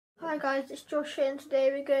Hi guys, it's Josh here and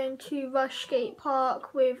today we're going to Rush Skate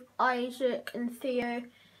Park with Isaac and Theo.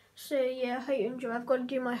 So yeah, I hope you enjoy. I've got to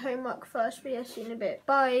do my homework first, but yeah, see you in a bit.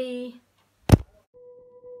 Bye!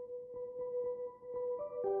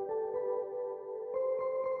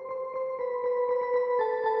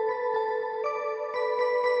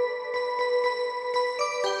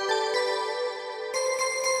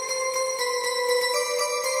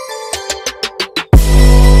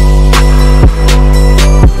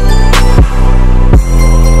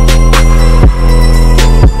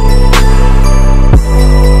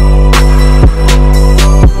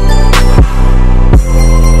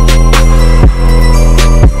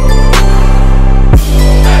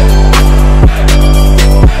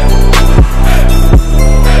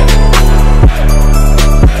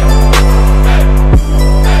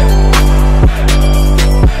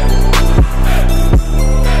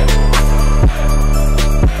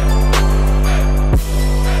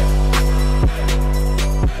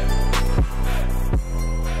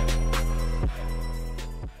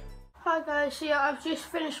 Hi guys, so yeah, I've just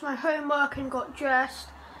finished my homework and got dressed.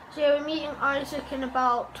 So yeah, we're meeting Isaac in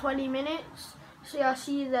about 20 minutes. So yeah, I'll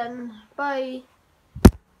see you then. Bye.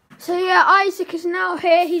 So yeah, Isaac is now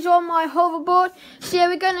here. He's on my hoverboard. So yeah,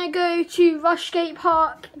 we're gonna go to Rush Skate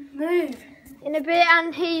Park in a bit,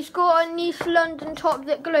 and he's got an East London top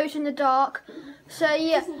that glows in the dark. So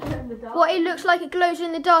yeah, what it looks like, it glows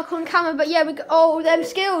in the dark on camera, but yeah, oh, them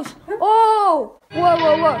skills. Oh,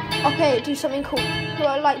 whoa. Okay, do something cool.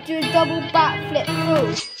 Like do a double backflip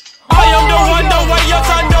through. I am the one, the way your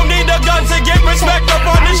son don't need a gun to get respect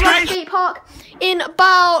up on the street. Skate Park in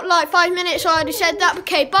about like 5 minutes. I already said that.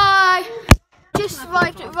 Okay, bye. Just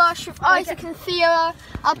arrived at Rush with Isaac and Theo.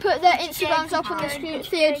 I'll put their Instagrams up on the screen.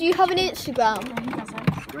 Theo, do you have an Instagram?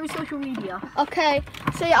 Through social media. Okay,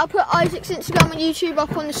 so yeah, I'll put Isaac's Instagram and YouTube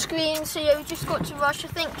up on the screen. So yeah, we just got to Rush. I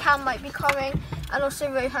think Cam might be coming, and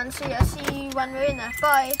also Rohan. So yeah, see you when we're in there.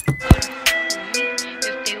 Bye.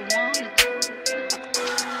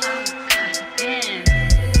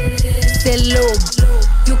 Say low,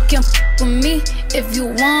 you can f with me if you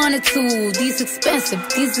wanted to. These expensive,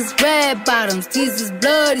 these is red bottoms, these is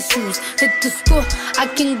bloody shoes. Hit the school, I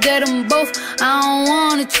can get them both, I don't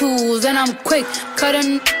wanna choose. And I'm quick,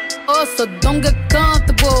 cutting off, so don't get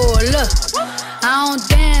comfortable. Look, I don't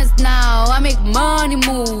dance now, I make money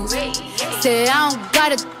move. Say I don't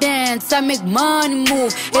gotta dance, I make money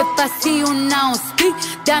move. If I see you now speak,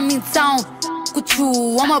 that means I don't with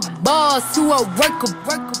you. I'm a boss, you a worker.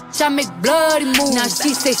 I make bloody moves. Now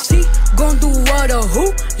she say she gon' do what or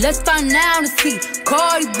who? Let's find out and see.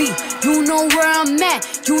 Cardi B, you know where I'm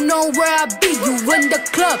at, you know where I be. You in the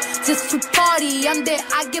club just to party. I'm there,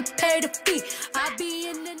 I get paid a fee. I be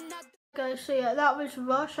in the night. Guys, so yeah, that was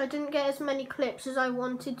Rush. I didn't get as many clips as I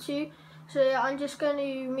wanted to. So yeah, I'm just going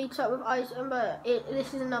to meet up with Isaac, but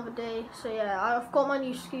this is another day. So yeah, I've got my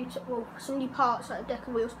new scooter, well, some new parts like deck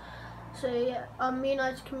and wheels. So yeah, me and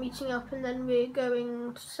Isaac are meeting up, and then we're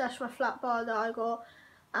going to stash my flat bar that I got,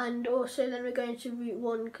 and also then we're going to Route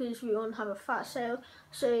 1 because Route 1 have a fat sale.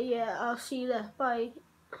 So yeah, I'll see you there. Bye.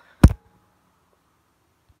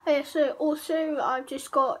 Yeah, so also I've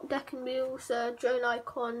just got deck and wheels, drone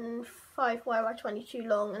icon 5 wire by 22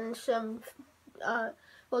 long, and some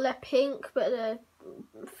well, they're pink but they're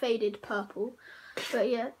faded purple, but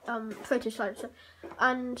yeah, photo slides.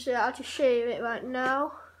 And I'll just show you it right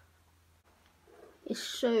now. It's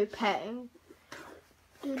so petting.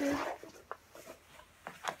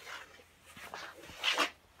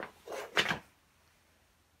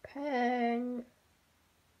 Pen.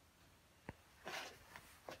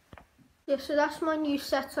 Yeah, so that's my new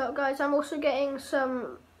setup, guys. I'm also getting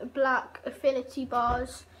some black affinity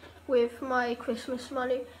bars with my Christmas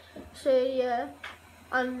money. So yeah,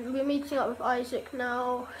 and we're meeting up with Isaac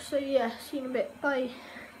now. So yeah, see you in a bit. Bye.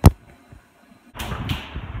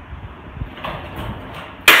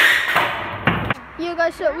 Yeah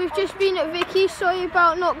guys, so we've just been at Vicky's. Sorry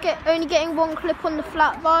about only getting one clip on the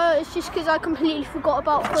flat bar. It's just because I completely forgot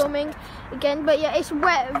about filming again. But yeah, it's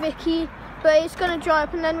wet at Vicky, but it's gonna dry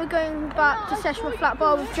up, and then we're going back to session my flat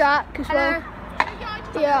bar with Jack as well.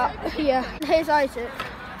 Yeah. Here's Isaac.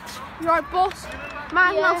 You right, boss?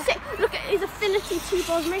 Man, yeah. now sit. Look at his affinity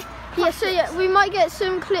T-bars me. Yeah, so yeah, we might get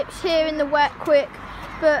some clips here in the wet quick,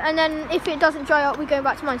 and then if it doesn't dry up, we go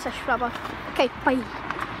back to mine session flat bar. Okay, bye.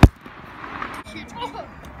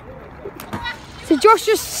 So Josh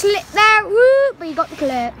just slipped there, woo, but he got the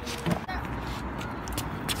clip.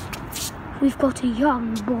 We've got a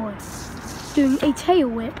young boy doing a tail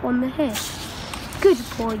whip on the head. Good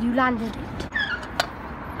boy, you landed it.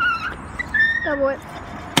 Double whip.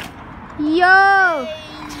 Yo!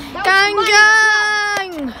 Gang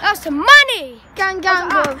gang! Shouts to Money. Gang, bro.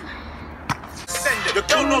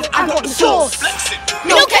 I got the sauce.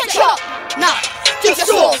 No ketchup. Nah, just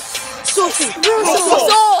sauce. Saucy. Raw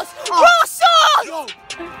sauce. Raw sauce.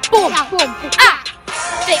 Boom. Ah.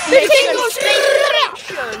 Big nation.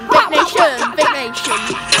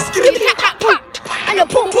 And a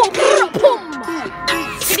pum.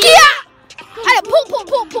 Skia. And a pum.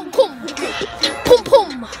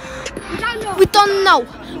 We don't know.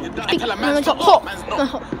 Man's not hot.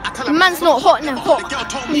 Man's not hot now.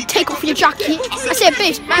 Hot. You take off your jacket. I said,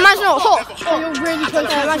 bitch. Man's not hot. Oh, you're really close.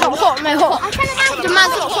 Man's not hot. Never hot. The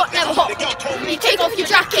man's not hot. Never hot. You take off your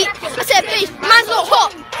jacket. I said, bitch. Man's not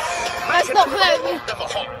hot. That's not hurt.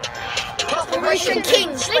 Operation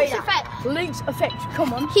Kings. Link's effect.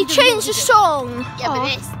 Come on. He changed the song. Yeah,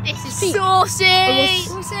 but this is saucy.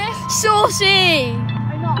 Saucy.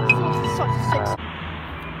 I know. Saucy is such a six.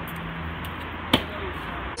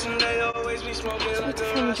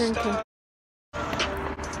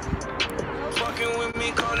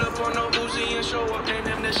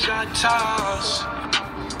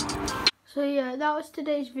 So yeah, that was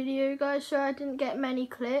today's video, guys. So I didn't get many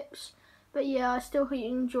clips, but yeah, I still hope you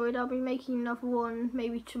enjoyed. I'll be making another one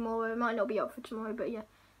maybe tomorrow. It might not be up for tomorrow, but yeah.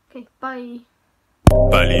 Okay, bye.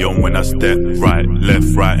 Early on when I stepped right,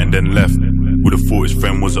 and then left. Would have thought his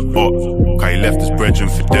friend was a op, cause he left his brethren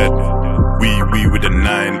for dead. We with a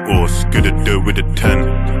 9 or skidda with a 10.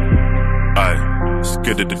 Aye,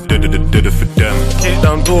 skidda for them. Kick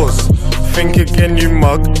down doors, think again you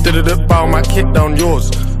mug. Bow my kick down yours.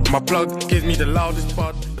 My plug gives me the loudest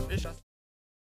bud.